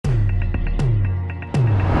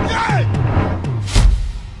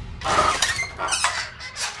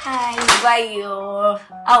are you?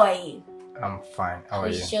 How are you? I'm fine. How are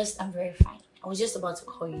you? I'm very fine. I was just about to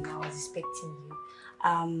call you now. I was expecting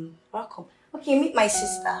you. Welcome. Okay, meet my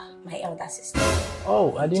sister, my elder sister.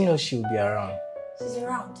 Oh, I didn't know she would be around. She's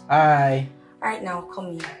around. Hi. Right now,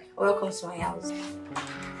 come here. Welcome to my house.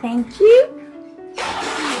 Thank you.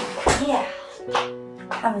 Yeah.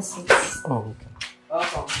 Have a seat. Oh, okay.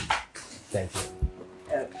 Welcome. Thank you.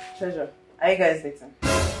 Treasure, are you guys dating?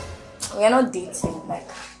 We are not dating.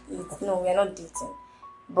 No, we are not dating.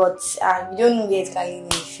 But we don't know where it can lead in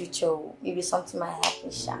the future. Maybe something might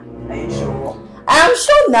happen, Sha. Are you sure? I am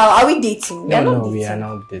sure now. Are we dating? We are not dating. We are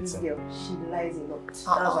not This dating. girl, she lies a lot. That's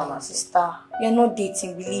what I'm asking. Sister. We are not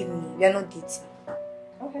dating. Believe me. We are not dating.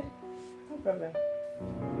 Okay, no problem.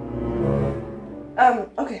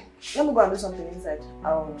 Okay, let me go and do something inside.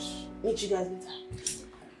 I'll meet you guys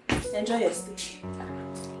later. Enjoy your stay.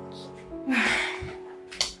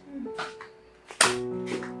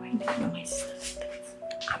 Why do you know my sister?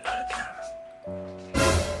 I'm not looking at her.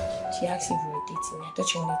 She asked if we were dating. I thought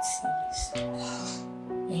you wanted to say yes.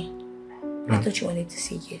 Yeah? I thought you wanted to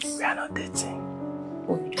say yes. We are not dating.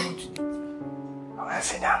 Oh, you don't want to date? I want to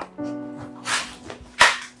sit down.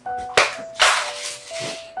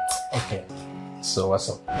 Okay. So what's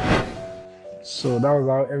up? So that was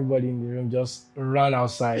how everybody in the room just ran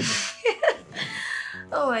outside.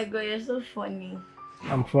 Oh my god, you're so funny.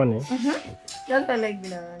 I'm funny. Don't I like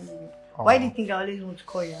being around you? Why do you think I always want to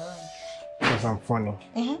call you around? Because I'm funny.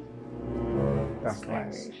 That's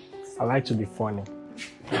nice. I like to be funny.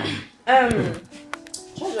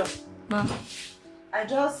 Treasure. Ma.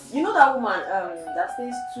 You know that woman that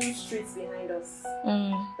stays 2 streets behind us?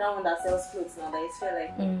 That one that sells clothes now, that is fair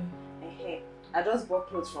like I just bought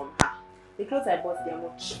clothes from her. The clothes I bought, they are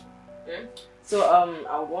much. So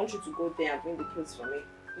I would want you to go there and bring the clothes for me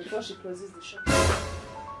before she closes the shop.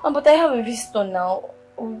 Oh, but I have a visitor now.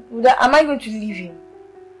 Am I going to leave him?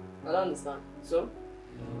 I don't understand. So?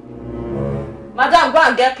 Madam, go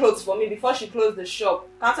and get clothes for me before she closes the shop.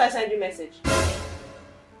 Can't I send you a message?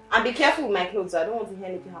 And be careful with my clothes. I don't want to hear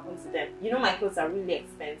anything happen to them. You know my clothes are really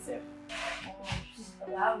expensive. I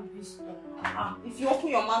have a visitor now. If you open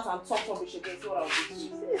your mouth and talk rubbish again, see what I will do to you.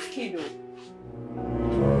 See this kid though.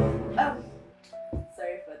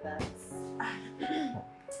 Sorry for that.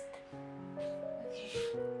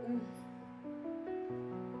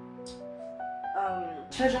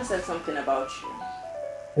 Treasure said something about you.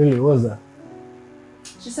 Really, what's that?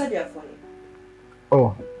 She said you're funny.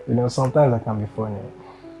 Oh, sometimes I can be funny.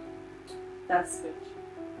 That's good.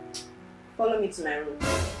 Follow me to my room.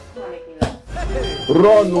 Come on, make me laugh.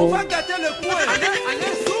 Run!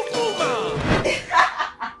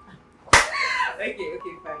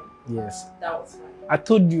 Okay, fine. Yes. That was fine. I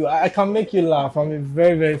told you, I can make you laugh. I'm a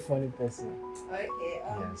very, very funny person. Okay,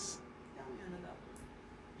 Yes. tell me another.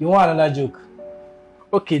 You want another joke?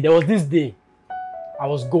 Okay, there was this day I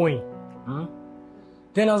was going.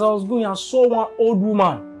 Then as I was going, I saw one old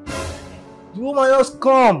woman. The woman just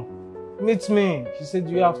come, meet me. She said,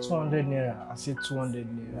 do you have 200 naira? I said, 200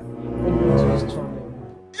 naira. What do you want to use 200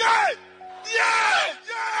 naira?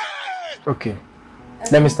 Yeah! Okay,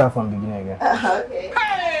 let me start from the beginning again. Okay.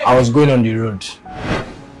 I was going on the road. Jesus!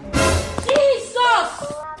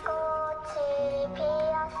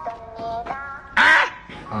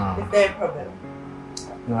 Is there a problem?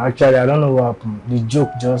 No, actually, I don't know what happened. The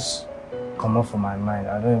joke just come off from my mind.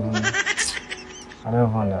 I don't even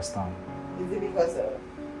understand. Is it because of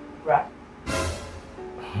rap?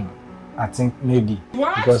 I think maybe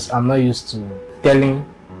because I'm not used to telling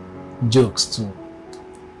jokes to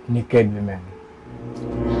naked women.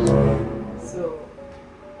 So,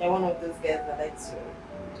 you're one of those guys that like to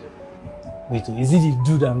do. Wait, is it the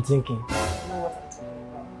dude I'm thinking? You know what I'm talking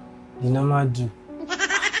about? The normal dude.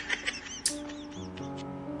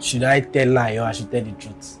 Should I tell lie or I should tell the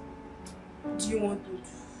truth? Do you want to do?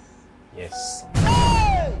 Yes.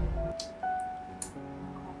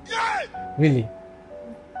 Really?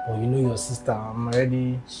 Oh, you know your sister. I'm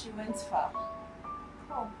already. She went far.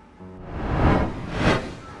 Come.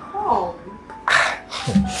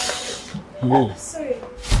 Yeah. Sorry.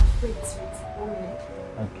 Wait. 1 minute.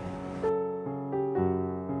 Okay.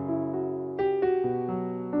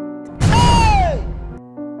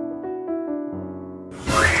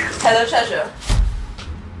 Hello, Treasure.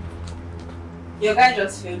 Your guy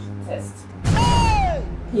just failed the test.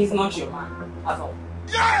 He's not your man at all.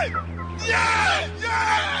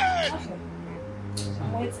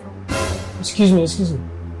 I'm waiting. Excuse me. This is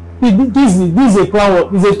a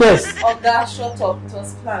plan. It's a test. Oh, God, shut up. It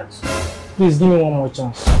was planned. Please give me one more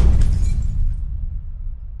chance.